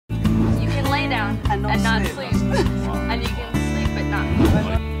and not sleep. And you can sleep but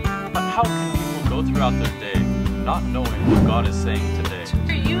not. But how can people go throughout their day not knowing what God is saying today?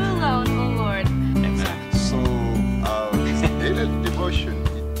 For you alone, O Lord. Amen. So, this daily devotion,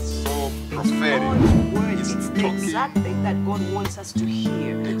 it's so prophetic. God's word, it's the talking. exact thing that God wants us to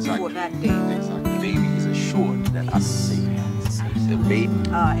hear Exactly. for that day. Exactly. Baby is assured that as saved. The baby.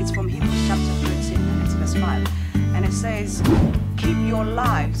 It's from Hebrews chapter 13 and it's verse 5. And it says, keep your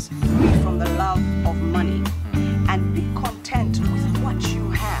lives free from the love of money and be content with what you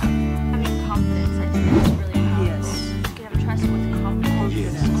have. Having confidence, I think that's really powerful. Yes. You can have trust with confidence.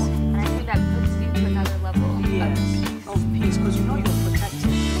 Yes. And I think that puts you to another level Yes, of peace. of peace, because you know you're protected.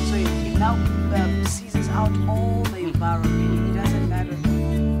 So it now seizes out all the environment. It doesn't matter.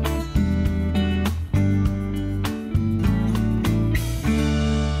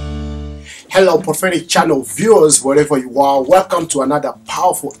 Hello, Prophetic Channel viewers, wherever you are. Welcome to another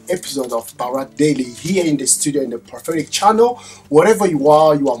powerful episode of Parach Daily here in the studio in the Prophetic Channel. Wherever you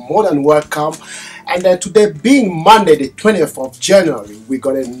are more than welcome. And today, being Monday, the 20th of January, we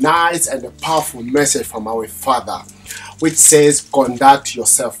got a nice and a powerful message from our Father, which says, conduct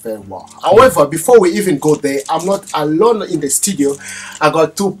yourself very well. However, before we even go there, I'm not alone in the studio. I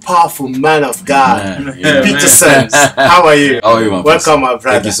got two powerful men of God. Petersons, how are you? How are you, my Welcome, my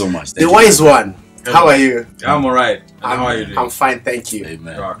brother. Thank you so much. The wise one, how are you? I'm alright. How are you doing? I'm fine, thank you.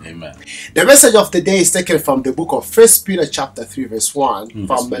 Amen. Amen. The message of the day is taken from the book of 1 Peter chapter 3 verse 1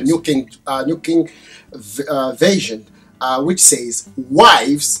 from the New King Version, which says,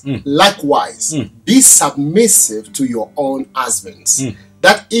 wives, likewise, be submissive to your own husbands,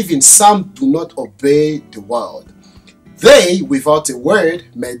 that even some do not obey the word. They, without a word,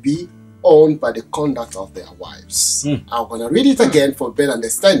 may be owned by the conduct of their wives. I'm going to read it again for better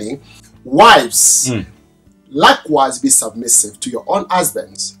understanding. Wives, likewise be submissive to your own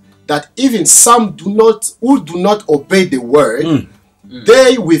husbands, that even some who do not obey the word,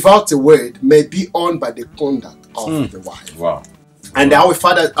 they without a word may be owned by the conduct of the wife. Wow. And our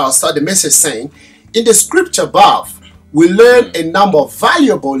Father start the message saying, in the scripture above, we learn a number of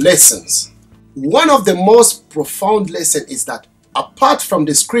valuable lessons. One of the most profound lessons is that apart from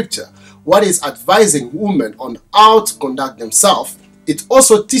the scripture, what is advising women on how to conduct themselves, it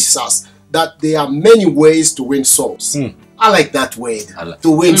also teaches us that there are many ways to win souls. I like that word,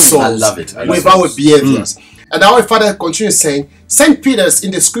 to win souls. I love it. With our behaviors. And our Father continues saying, St. Peter's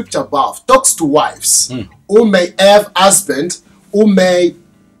in the scripture above talks to wives who may have husbands who may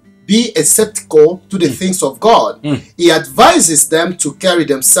be skeptical to the things of God. He advises them to carry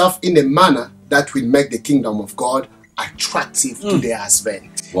themselves in a manner that will make the kingdom of God attractive to their husband.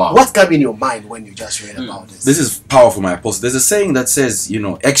 Wow. What came in your mind when you just read about this? This is powerful, my apostle. There's a saying that says,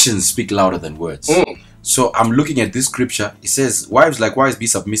 actions speak louder than words. So I'm looking at this scripture. It says, wives likewise be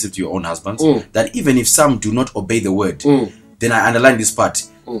submissive to your own husbands, that even if some do not obey the word, then I underline this part,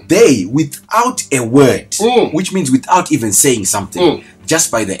 they without a word, which means without even saying something, just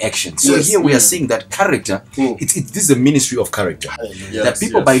by the action. So here we are seeing that character, this is a ministry of character. That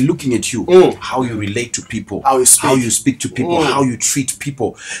people by looking at you, how you relate to people, how you speak to people, how you treat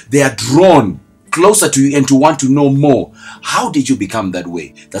people, they are drawn closer to you and to want to know more. How did you become that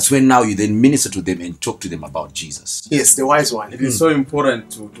way? That's when now you then minister to them and talk to them about Jesus. Yes, the wise one. It is so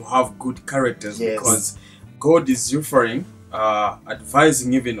important to have good characters, because God is referring,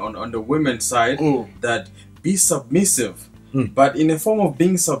 advising even on the women's side, that be submissive. But in a form of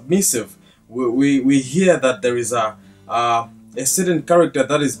being submissive, we hear that there is a certain character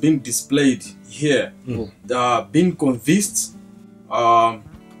that is being displayed here. Being convinced,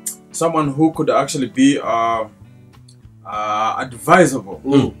 someone who could actually be advisable,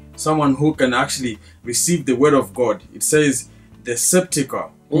 someone who can actually receive the word of God. It says the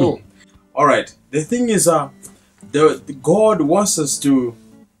skeptical. All right. The thing is, God wants us to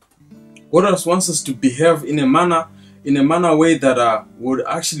behave in a manner way that would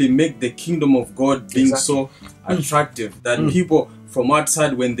actually make the kingdom of God being so attractive that people from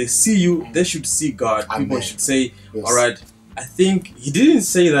outside, when they see you, they should see God. Amen. People should say, all right, I think he didn't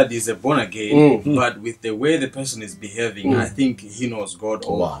say that he's a born again, but with the way the person is behaving, I think he knows God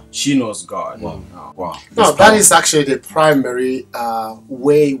or she knows God. Wow. No, that is actually the primary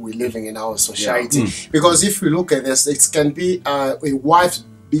way we're living in our society. Because if we look at this, it can be a wife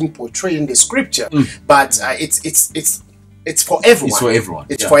being portrayed in the scripture, but it's It's for everyone. It's for everyone.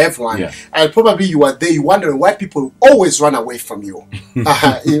 It's for everyone. Yeah. And probably you are there, you're wondering why people always run away from you.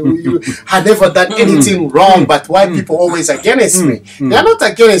 You had never done anything wrong, but why people always against me? They are not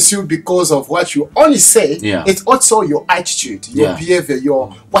against you because of what you only say. Yeah. It's also your attitude, your Yeah. behavior,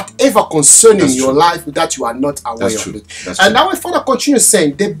 your whatever concerning That's your true. life that you are not aware That's of true. it. That's And true. now my father continues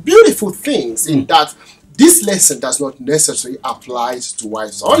saying the beautiful things in that this lesson does not necessarily apply to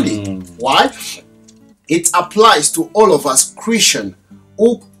wives only. Why? It applies to all of us Christians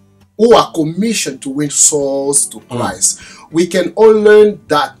who are commissioned to win souls to Christ. We can all learn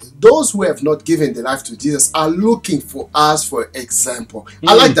that those who have not given their life to Jesus are looking for us for example.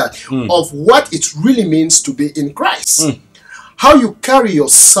 I like that of what it really means to be in Christ. How you carry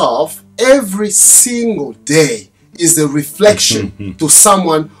yourself every single day is the reflection to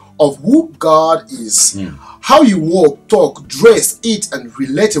someone of who God is. How you walk, talk, dress, eat, and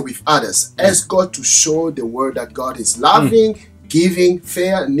relate with others as God to show the world that God is loving, giving,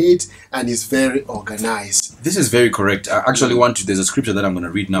 fair, neat, and is very organized. This is very correct. I actually want to, there's a scripture that I'm going to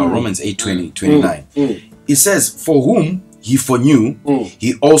read now, Romans 8:29. It says, for whom he foreknew,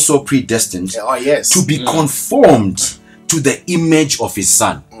 he also predestined Oh, yes. to be conformed to the image of his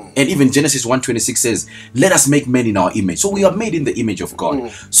son. And even Genesis 1:26 says, let us make men in our image. So we are made in the image of God.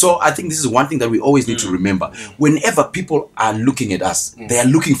 So I think this is one thing that we always need to remember. Whenever people are looking at us, they are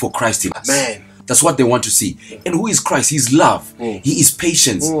looking for Christ in us. Amen. That's what they want to see. And who is Christ? He's love. He is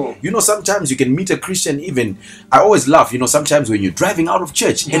patience. You know, sometimes you can meet a Christian even. I always laugh, you know, sometimes when you're driving out of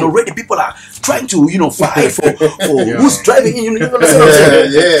church and already people are trying to, you know, fight for who's driving in. You know what I'm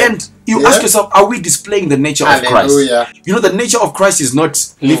saying? And you ask yourself, are we displaying the nature of Christ? You know, the nature of Christ is not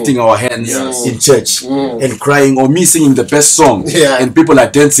lifting our hands in church and crying or me singing the best song and people are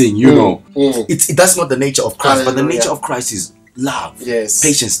dancing, you know. That's not the nature of Christ, but the nature of Christ is love,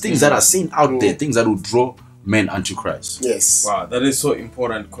 patience, things that are seen out there, things that will draw men unto Christ. Yes. Wow, that is so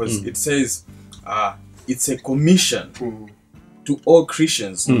important because it says it's a commission to all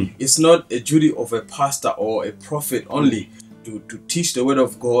Christians. It's not a duty of a pastor or a prophet only to teach the word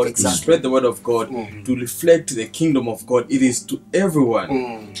of God, to spread the word of God, to reflect the kingdom of God. It is to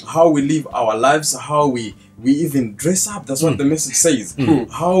everyone. How we live our lives, how we even dress up. That's what the message says.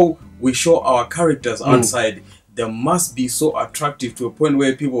 How we show our characters outside. They must be so attractive to a point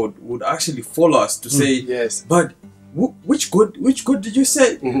where people would actually follow us to say, but which good did you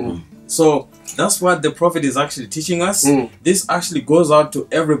say? So that's what the prophet is actually teaching us. This actually goes out to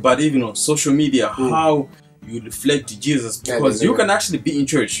everybody, even on social media, how you reflect Jesus, because you can actually be in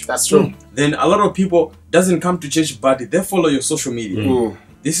church. That's true. Then a lot of people doesn't come to church, but they follow your social media.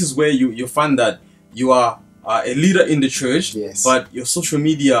 This is where you find that you are a leader in the church, but your social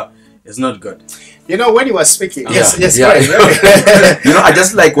media is not good. You know, when you were speaking, You know, I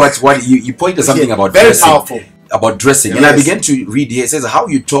just like what you pointed something about very dressing, powerful. about dressing, and I began to read here. It says how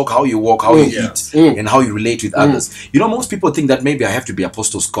you talk, how you walk, how you eat, and how you relate with others. You know, most people think that maybe I have to be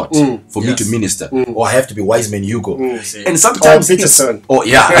Apostle Scott for me to minister, or I have to be Wiseman Hugo, and sometimes Peterson. and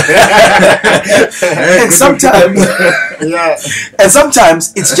sometimes and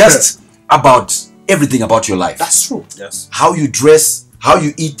sometimes it's just about everything about your life. That's true. Yes. How you dress, how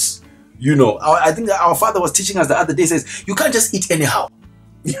you eat. You know, I think that our father was teaching us the other day, says, you can't just eat anyhow.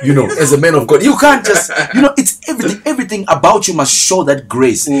 You know, as a man of God, you can't just, you know, it's everything about you must show that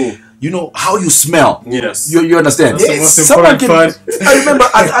grace. You know, how you smell. Yes. You understand? That's the most Someone important part. I remember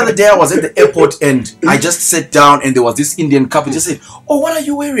the other day I was at the airport and I just sat down and there was this Indian couple just said, oh, what are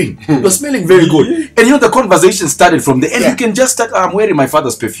you wearing? You're smelling very good. And you know, the conversation started from there. And you can just start, I'm wearing my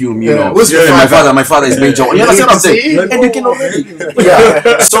father's perfume, you know. My father is Major. You understand what I'm saying? And you can already.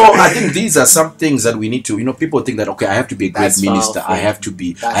 So I think these are some things that we need to, you know, people think that, okay, I have to be a great minister. Powerful. I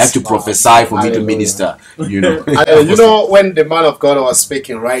have to prophesy for me to minister, you know. You know, when the man of God was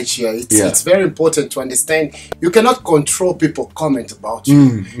speaking right here, it's very important to understand you cannot control people comment about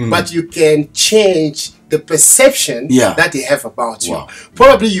you, but you can change the perception that they have about you.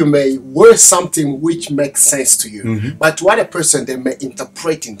 Probably you may wear something which makes sense to you, but to other person they may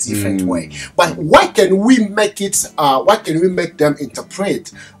interpret in different way. But why can we make it? Why can we make them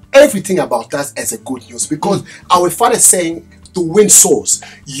interpret everything about us as a good news? Because our Father is saying, to win souls,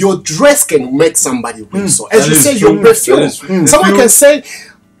 your dress can make somebody win souls. As you say, your perfume. Someone can say,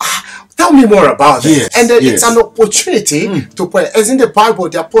 tell me more about it. And then it's an opportunity to pray. As in the Bible,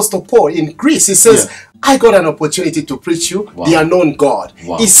 the Apostle Paul in Greece, he says, I got an opportunity to preach you the unknown God.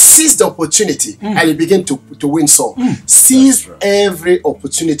 He seized the opportunity and he began to win soul. Seize every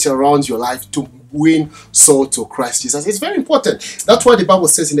opportunity around your life to win soul to Christ Jesus. It's very important. That's what the Bible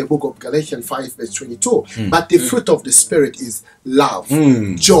says in the book of Galatians 5 verse 22. But the fruit of the Spirit is love,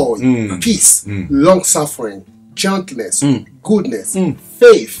 joy, peace, long-suffering, gentleness, goodness,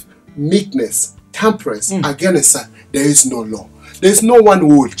 faith, meekness, temperance. Against that, there is no law. There is no one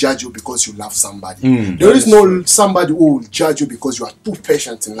who will judge you because you love somebody. There is no somebody who will judge you because you are too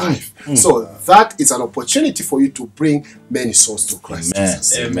patient in life. So that is an opportunity for you to bring many souls to Christ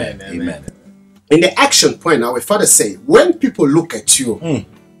Jesus. Amen. In the action point, our Father say, when people look at you,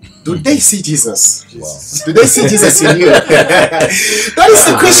 do they see Jesus? Do they see Jesus in you? That is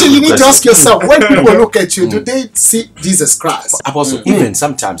the question you need to ask yourself. When people look at you, do they see Jesus Christ? Apostle, even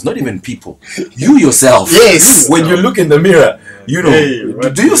sometimes, not even people, you yourself. Yes. When you look in the mirror, you know,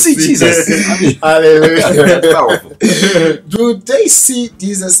 do you see Jesus? I mean, hallelujah. Do they see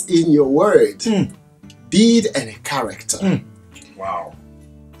Jesus in your word, deed, and character? Wow.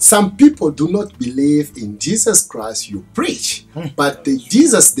 Some people do not believe in Jesus Christ you preach, but the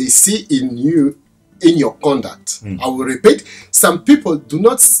Jesus they see in you, in your conduct. I will repeat, some people do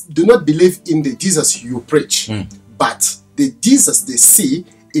not believe in the Jesus you preach, but the Jesus they see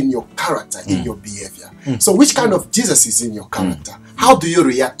in your character, in your behavior. So which kind of Jesus is in your character? How do you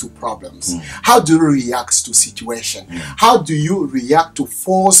react to problems? How do you react to situation? How do you react to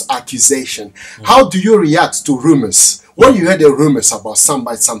false accusation? How do you react to rumors? When you hear the rumors about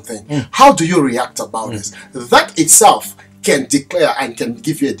somebody, something, how do you react about this? That itself can declare and can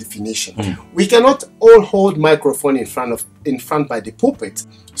give you a definition. We cannot all hold microphone in front by the pulpit.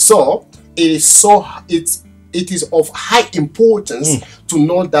 So it is of high importance to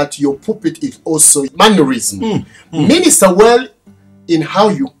know that your pulpit is also mannerism. Minister well in how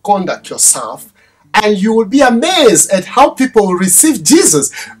you conduct yourself, and you will be amazed at how people will receive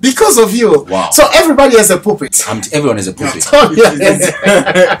Jesus because of you. Wow. So everybody has a pulpit. Everyone is a pulpit.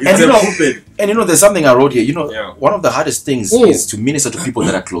 And you know, there's something I wrote here. You know, one of the hardest things is to minister to people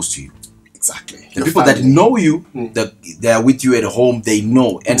that are close to you. Exactly. The people that know you, that they are with you at home, they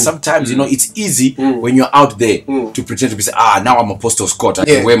know. And sometimes, you know, it's easy when you're out there to pretend to be say, now I'm Apostle Scott. I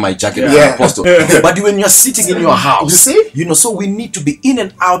can wear my jacket. I'm Apostle. But when you're sitting in your house, you see? You know, so we need to be in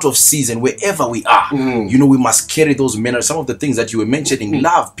and out of season wherever we are. You know, we must carry those manners. Some of the things that you were mentioning,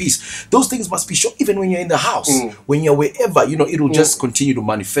 love, peace, those things must be shown even when you're in the house. When you're wherever, you know, it will just continue to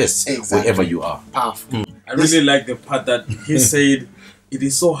manifest wherever you are. Powerful. I really like the part that he said, it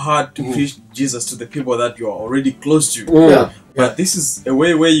is so hard to preach Jesus to the people that you are already close to. But this is a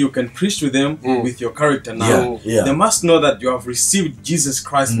way where you can preach to them with your character now. They must know that you have received Jesus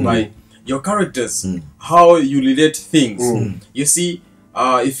Christ by your characters, how you relate things. You see,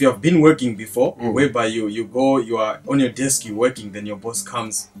 if you have been working before, whereby you go, you are on your desk, you're working, then your boss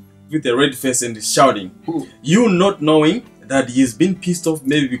comes with a red face and is shouting. You not knowing that he's been pissed off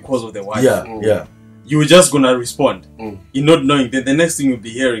maybe because of the wife. You're just gonna respond. You're not knowing that the next thing you'll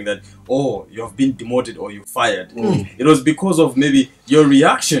be hearing that, oh, you have been demoted or you're fired. It was because of maybe your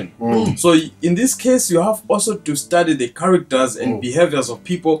reaction. So in this case, you have also to study the characters and behaviors of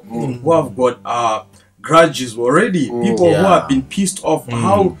people who have got grudges already. People who have been pissed off.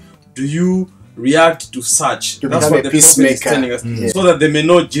 How do you react to such? That's what the prophet is telling us, so that they may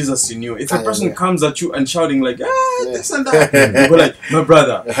know Jesus in you. If a person comes at you and shouting like, this and that, you go like, my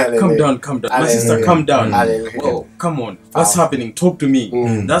brother, come down, my sister, come down. Oh, come on, what's happening? Talk to me.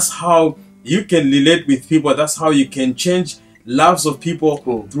 That's how you can relate with people. That's how you can change lives of people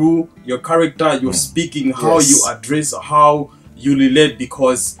through your character, your speaking, how you address, how you relate,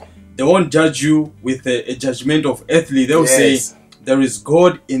 because they won't judge you with a judgment of earthly. They'll say, there is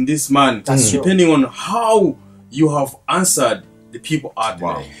God in this man. That's depending on how you have answered the people out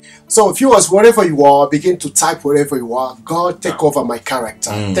there. So viewers, wherever you are, begin to type wherever you are. God, take over my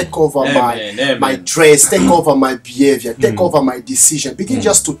character. Take over my dress. Take over my behavior. Take over my decision. Begin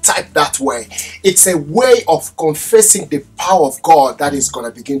just to type that way. It's a way of confessing the power of God that is going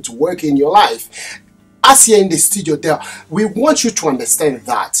to begin to work in your life. As here in the studio there, we want you to understand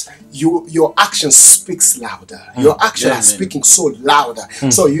that your action speaks louder. Your action is speaking so louder.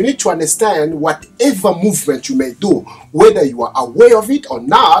 So you need to understand whatever movement you may do, whether you are aware of it or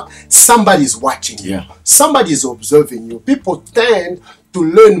not, somebody is watching you. Somebody is observing you. People tend to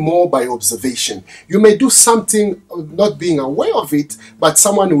learn more by observation. You may do something not being aware of it, but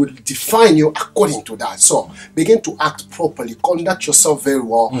someone will define you according to that. So begin to act properly, conduct yourself very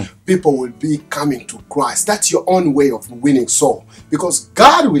well. People will be coming to Christ. That's your own way of winning soul, because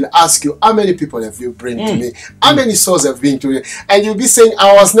God will ask you, how many people have you bring to me? How many souls have been to me? And you'll be saying,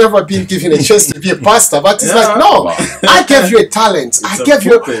 I was never being given a chance to be a pastor. But it's like, no, I gave you a talent. I gave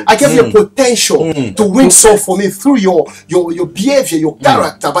you a potential to win soul for me through your behavior, your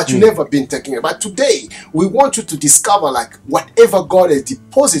character, but you never been taking it. But today we want you to discover, like, whatever God has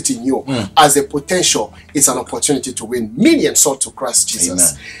deposited in you as a potential, it's an opportunity to win millions souls to Christ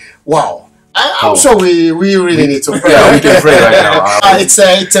Jesus. Wow. I'm sure we really need to pray. Yeah, we can pray right now.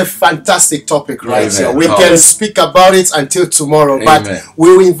 It's a fantastic topic right here. Amen. We can speak about it until tomorrow, but Amen.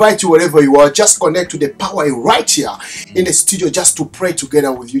 we will invite you wherever you are. Just connect to the power right here in the studio, just to pray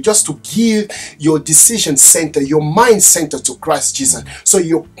together with you, just to give your decision center, your mind center to Christ Jesus, so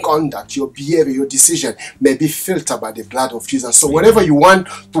your conduct, your behavior, your decision may be filtered by the blood of Jesus. So whenever you want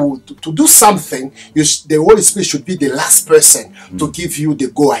to do something, the Holy Spirit should be the last person to give you the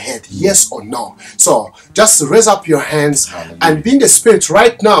go ahead, yes or no. So just raise up your hands and be in the Spirit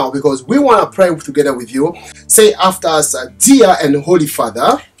right now, because we want to pray together with you. Say after us, dear and holy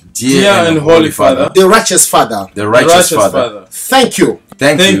Father, Dear and Holy Father, the righteous Father, the righteous Father, thank you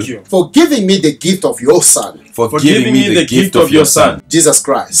thank you for giving me the gift of your Son, for giving me the gift of your Son, Jesus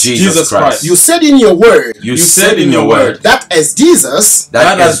Christ. Jesus Christ. You said in your word, You said in your word that as Jesus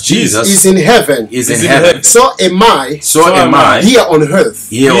that as Jesus is in heaven, is in heaven, so am I here on earth.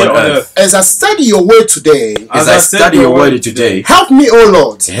 here on earth. As I study your word today, As I study your word today, help me, O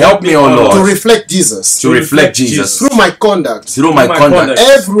Lord, help me, O to Lord, reflect Jesus to reflect Jesus through my conduct, through my conduct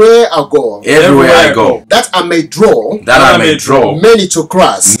everywhere I go, everywhere I go, that I may draw that I may draw many to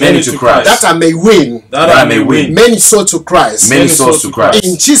Christ, many to Christ, that I may win that I may win many souls to Christ. many souls to Christ.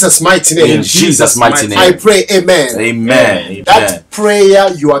 In Jesus' mighty name, In Jesus' mighty name. I pray, amen. Amen. That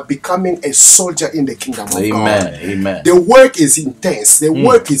prayer, you are becoming a soldier in the kingdom of God. Amen. Amen. The work is intense, the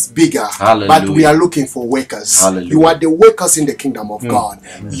work is bigger, Hallelujah. but we are looking for workers. Hallelujah. You are the workers in the kingdom of God.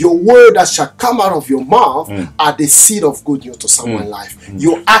 Your word that shall come out of your mouth are the seed of good news to someone's life.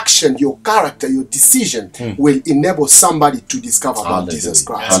 Your action, your character, your decision will enable somebody to discover about Hallelujah. Jesus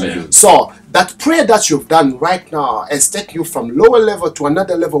Christ. Hallelujah. So that prayer that you've done right now has taken you from lower level to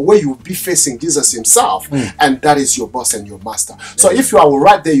another level where you'll be facing Jesus himself, and that is your boss and your master. So if you are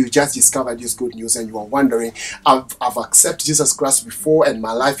right there, you just discovered this good news and you are wondering, I've accepted Jesus Christ before and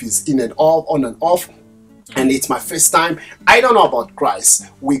my life is in and off, on and off, and it's my first time, I don't know about Christ.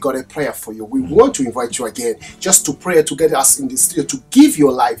 We got a prayer for you. We want to invite you again just to pray together us in the studio to give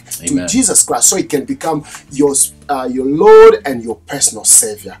your life Amen. to Jesus Christ, so it can become your Lord and your personal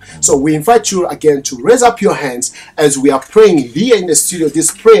Savior. So we invite you again to raise up your hands as we are praying here in the studio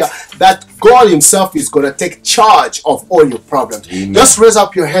this prayer that God himself is going to take charge of all your problems. Amen. Just raise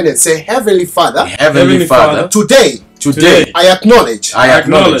up your hand and say, Heavenly Father, Heavenly Father, today I acknowledge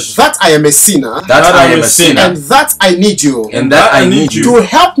that I am a sinner, that I am a sinner, and that I need you, and that I need you to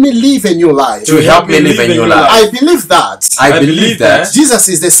help me live a new life. to help me live a new life. I believe that I believe that Jesus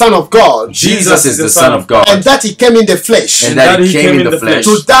is the Son of God, Jesus is the Son of God, and that he came in the flesh and that he came in the flesh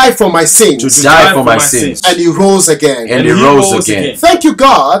to die for my sins, to die for my sins, and he rose again. and he rose again. Thank you,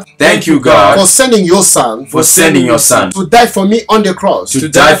 God, Thank you, God, for sending your Son for sending your Son to die for me on the cross. to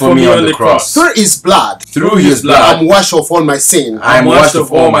die for me on the cross. Through his blood, Through his I'm blood, washed of all my sin. I am washed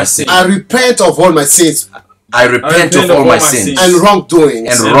of all my sins. I repent of all my sins I repent of all my sins and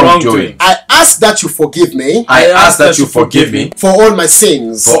wrongdoings. and wrongdoing. I ask that you forgive me I ask that you forgive me for all my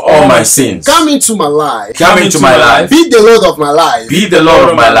sins. for all my sins. Come into my life. Come into my life. Be the Lord of my life. Be the Lord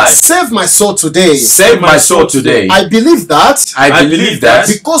of my life. Save my soul today. Save my soul today. I believe that I believe that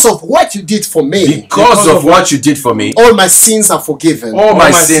because of what you did for me, because of what you did for me, all my sins are forgiven. all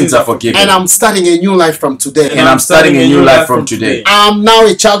my sins are forgiven. And I'm starting a new life from today. And I'm starting a new life from today. I'm now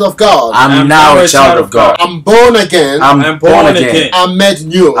a child of God. I'm now a child of God. I'm born again. I'm born again. I'm made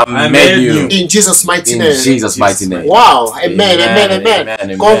new. I'm made new. In Jesus' mighty In name. Jesus' mighty name. Wow. Amen. Amen.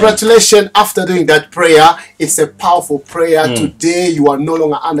 Amen. Congratulations after doing that prayer. It's a powerful prayer. Today you are no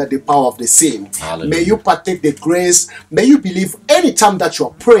longer under the power of the sin. Hallelujah. May you partake the grace. May you believe anytime that you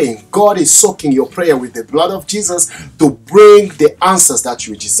are praying, God is soaking your prayer with the blood of Jesus to bring the answers that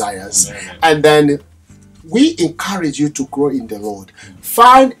you desire. And then we encourage you to grow in the Lord.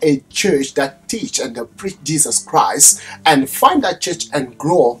 Find a church that teach and that preach Jesus Christ, and find that church and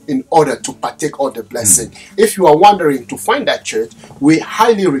grow in order to partake all the blessing. If you are wondering to find that church, we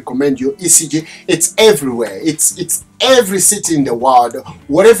highly recommend you ECG. It's everywhere. It's every city in the world.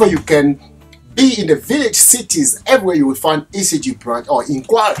 Wherever you can be in the village, cities, everywhere you will find ECG branch, or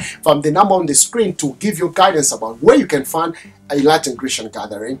inquire from the number on the screen to give you guidance about where you can find a Latin Christian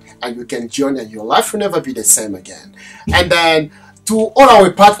gathering, and you can join, and your life will never be the same again. And then to all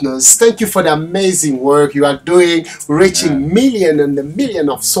our partners, thank you for the amazing work you are doing, reaching million and a million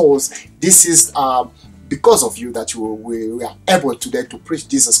of souls. This is because of you that we are able today to preach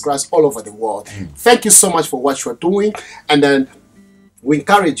Jesus Christ all over the world. Thank you so much for what you are doing. And then We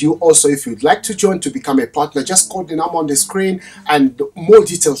encourage you also, if you'd like to join to become a partner, just call the number on the screen and more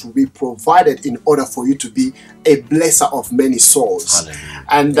details will be provided in order for you to be a blesser of many souls. Hallelujah.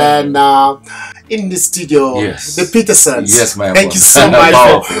 And then in the studio, Yes. the Petersons. Yes, my Thank boss. you so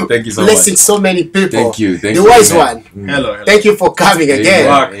much for Thank you so blessing much. so many people. Thank you. Thank the you. wise Amen. one. Hello. Thank you for coming again.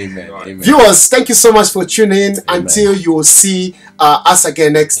 Amen. Amen. Viewers, thank you so much for tuning in. Until you will see us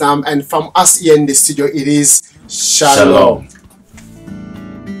again next time. And from us here in the studio, it is Shalom. Shalom.